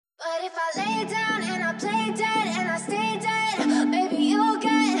But if I lay down and I play dead and I stay dead, maybe you'll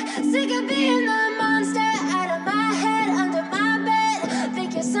get sick of being the monster out of my head, under my bed.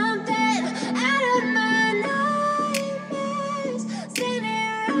 Think you're something out of my nightmares,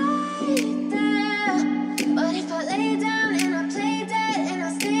 standing right there. But if I lay down and I play dead and I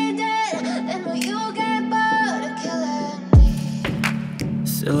stay dead, then will you get bored of killing me?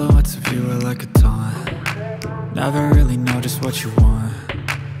 Silhouettes of you are like a taunt. Never really know just what you want.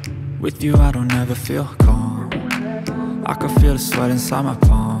 With you I don't ever feel calm. I can feel the sweat inside my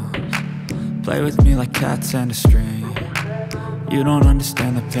palms. Play with me like cats and a string. You don't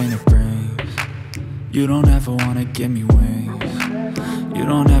understand the pain it brings. You don't ever wanna give me wings. You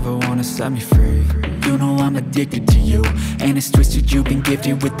don't ever wanna set me free. You know I'm addicted to you, and it's twisted, you've been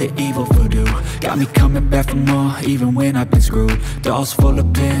gifted with the evil voodoo. Got me coming back for more, even when I've been screwed. Dolls full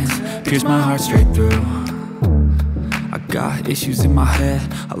of pins, pierce my heart straight through. I got issues in my head,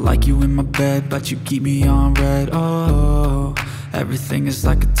 I like you in my bed, but you keep me on red. Oh, everything is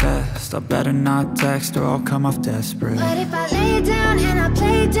like a test. I better not text or I'll come off desperate. But if I lay down and I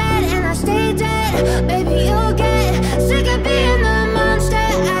play dead and I stay dead, maybe you'll get sick of being the monster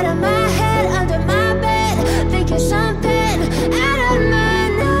out of my head, under my bed. Think you're something out of my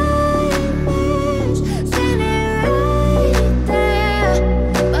nightmares, standing right there.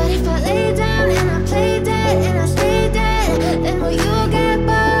 But if I lay down and I play dead and I stay dead, then will you get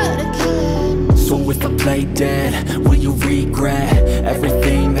bored of killing me? So if I play dead, will you regret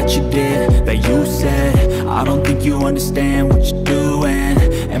everything that you did, that you said? I don't think you understand what you're doing,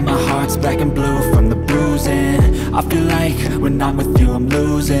 and my heart's black and blue from the bruising. I feel like when I'm with you I'm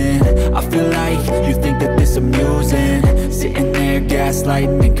losing. I feel like you think that this amusing, sitting there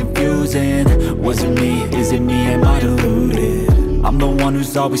gaslighting and confusing. Was it me? Is it me? Am I deluded? I'm the one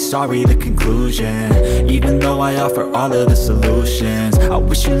who's always sorry, the conclusion. Even though I offer all of the solutions, I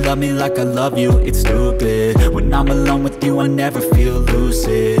wish you loved me like I love you, it's stupid. When I'm alone with you I never feel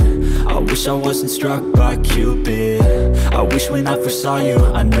lucid. I wish I wasn't struck by Cupid. I wish when I first saw you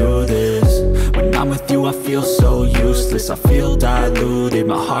I knew this. When I'm with you I feel so useless, I feel diluted,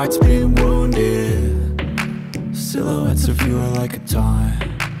 my heart's been wounded. Silhouettes of you are like a taunt.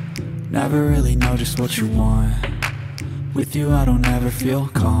 Never really know just what you want. With you I don't ever feel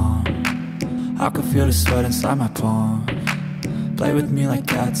calm. I can feel the sweat inside my palms. Play with me like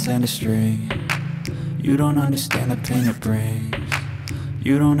cats and a string. You don't understand the pain it brings.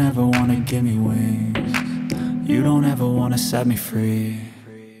 You don't ever wanna give me wings. You don't ever wanna set me free.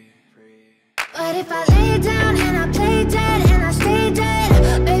 But if I lay down and I play dead and I stay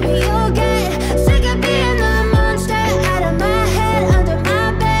dead, maybe you'll get sick of being the monster out of my head, under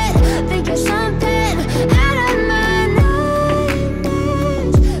my bed. Think you're something out of my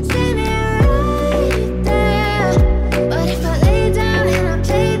nightmares, standing right there. But if I lay down and I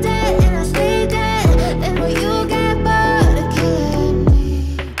play dead and I stay dead, then will you get bored of killing me?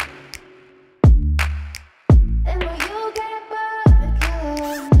 Then will you get bored of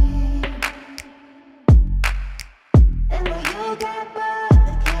killing me? Then will you get bored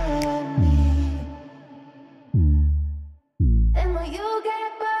of killing me? Then will you get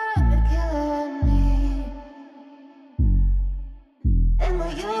bored of killing me? Then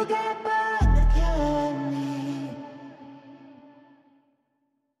will you get bored of killing me?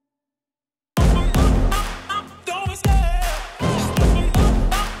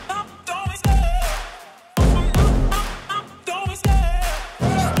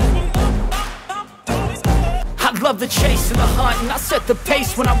 I love the chase and the hunt, and I set the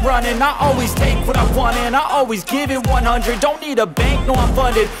pace when I'm running. I always take what I want and I always give it 100. Don't need a bank, no I'm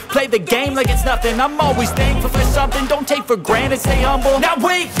funded. Play the game like it's nothing. I'm always thankful for something. Don't take for granted, stay humble. Now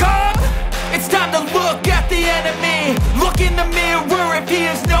wake up! It's time to look at the enemy. Look in the mirror if he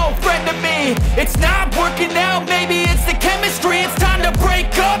is no friend to me. It's not working out, maybe it's the chemistry. It's time to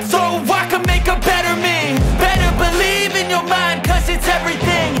break up so I can make a better me. Better believe in your mind, cause it's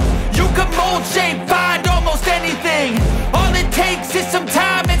everything. You can mold, shape, find almost anything. All it takes is some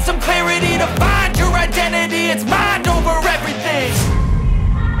time and some clarity to find your identity. It's mind over everything.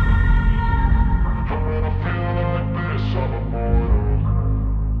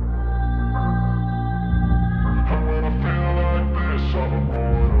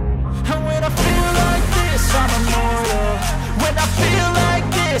 And when I feel like this, I'm immortal. When I feel like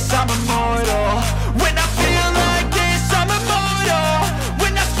this, I'm immortal. When I feel like this, I'm immortal.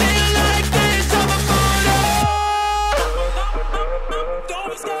 When I feel like this, I'm immortal. Don't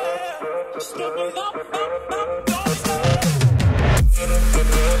be scared. Don't be scared.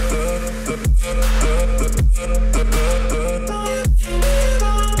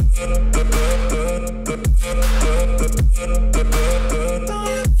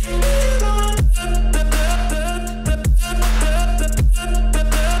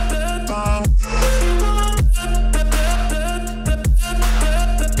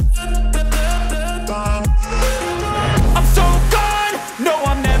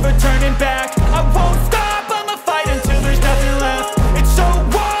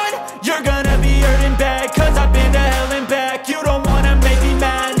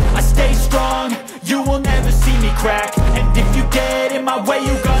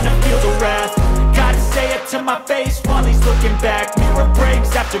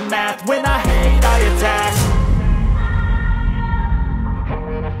 aftermath. When I hate, I attack. And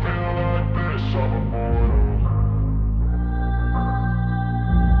when I feel like this, I'm immortal.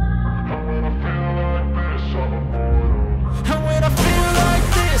 When I feel like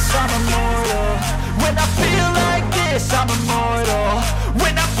this, I'm immortal. When I feel like this, I'm immortal.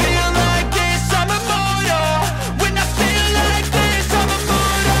 When I feel like this, I'm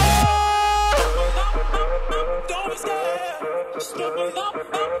immortal. Don't be scared.